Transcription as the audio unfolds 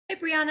Hi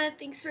Brianna,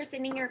 thanks for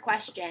sending your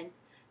question.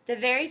 The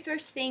very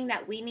first thing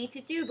that we need to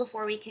do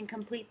before we can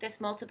complete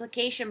this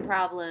multiplication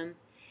problem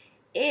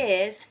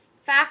is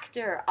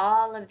factor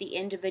all of the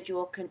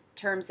individual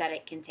terms that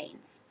it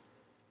contains.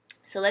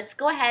 So let's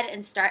go ahead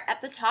and start at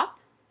the top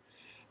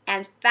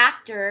and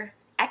factor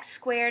x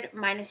squared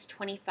minus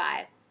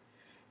 25.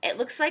 It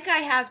looks like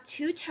I have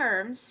two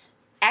terms,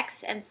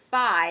 x and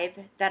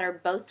 5, that are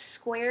both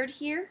squared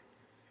here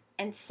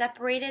and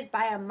separated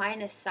by a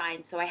minus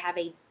sign. So I have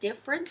a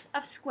difference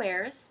of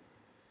squares.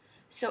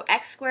 So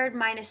x squared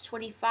minus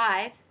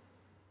 25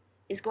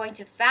 is going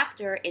to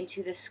factor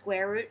into the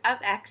square root of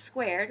x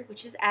squared,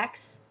 which is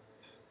x,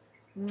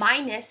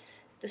 minus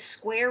the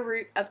square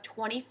root of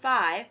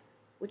 25,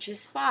 which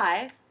is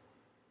 5,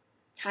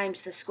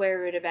 times the square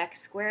root of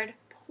x squared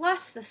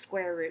plus the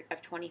square root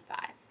of 25.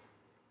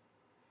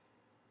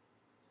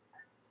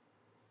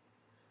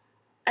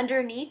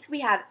 Underneath, we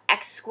have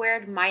x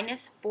squared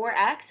minus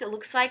 4x. It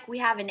looks like we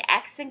have an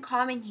x in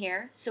common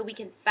here, so we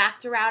can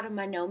factor out a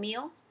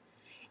monomial.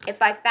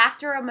 If I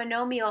factor a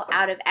monomial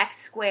out of x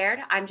squared,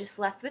 I'm just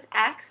left with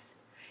x.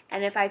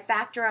 And if I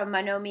factor a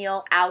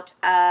monomial out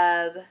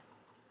of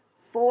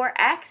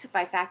 4x, if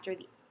I factor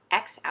the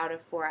x out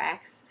of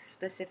 4x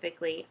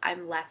specifically,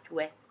 I'm left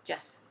with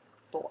just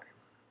 4.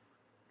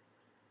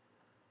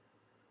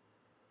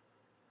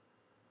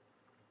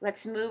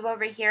 Let's move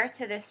over here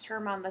to this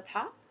term on the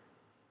top.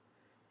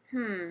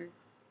 I'm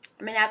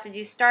going to have to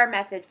do star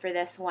method for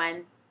this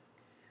one.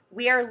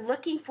 We are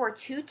looking for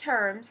two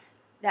terms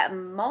that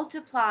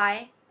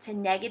multiply to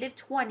negative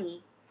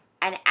 20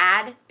 and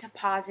add to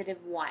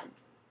positive 1.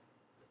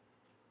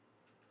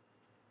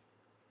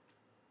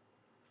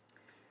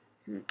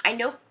 I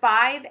know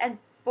 5 and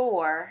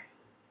 4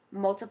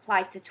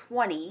 multiply to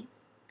 20,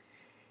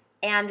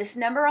 and this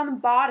number on the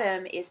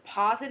bottom is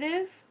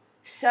positive,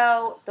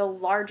 so the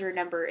larger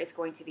number is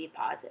going to be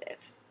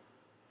positive.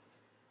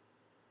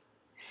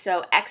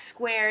 So x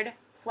squared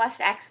plus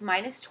x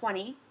minus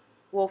 20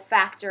 will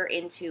factor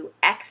into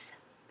x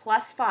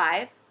plus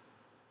 5,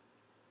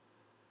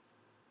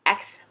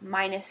 x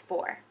minus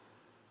 4.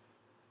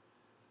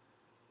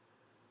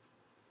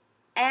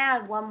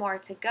 And one more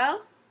to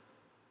go.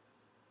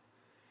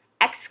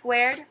 X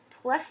squared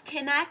plus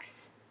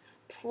 10x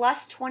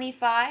plus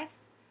 25.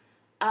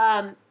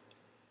 That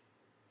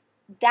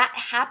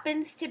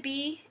happens to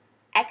be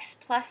x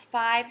plus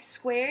 5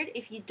 squared.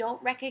 If you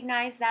don't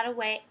recognize that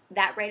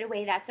right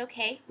away, that's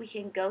okay. We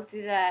can go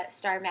through the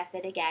star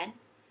method again.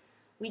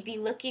 We'd be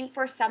looking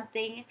for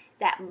something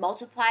that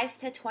multiplies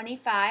to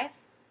 25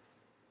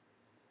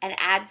 and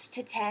adds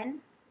to 10,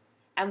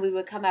 and we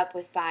would come up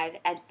with 5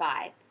 and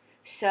 5.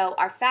 So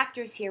our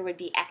factors here would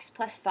be x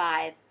plus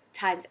 5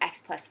 times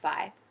x plus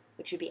 5,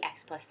 which would be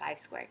x plus 5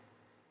 squared.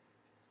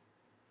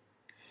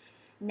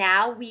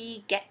 Now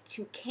we get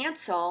to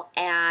cancel,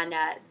 and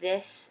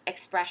this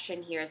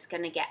expression here is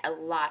going to get a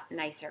lot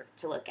nicer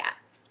to look at.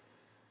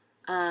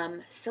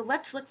 So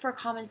let's look for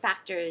common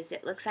factors.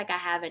 It looks like I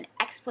have an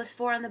x plus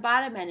 4 on the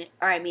bottom, an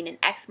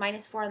x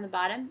minus 4 on the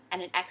bottom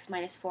and an x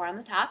minus 4 on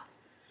the top.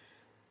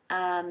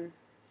 I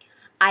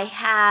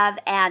have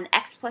an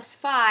x plus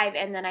 5,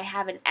 and then I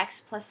have an x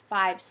plus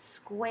 5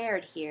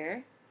 squared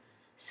here.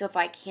 So if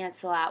I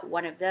cancel out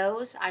one of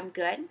those, I'm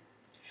good.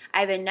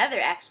 I have another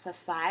x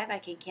plus 5. I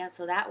can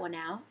cancel that one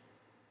out.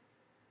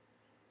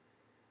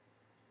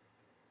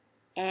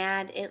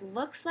 And it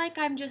looks like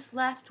I'm just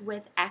left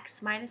with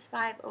x minus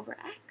 5 over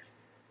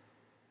x.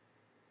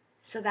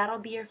 So that'll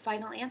be your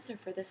final answer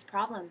for this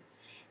problem.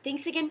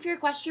 Thanks again for your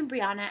question,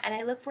 Brianna, and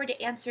I look forward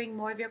to answering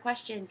more of your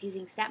questions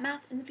using StatMath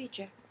in the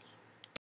future.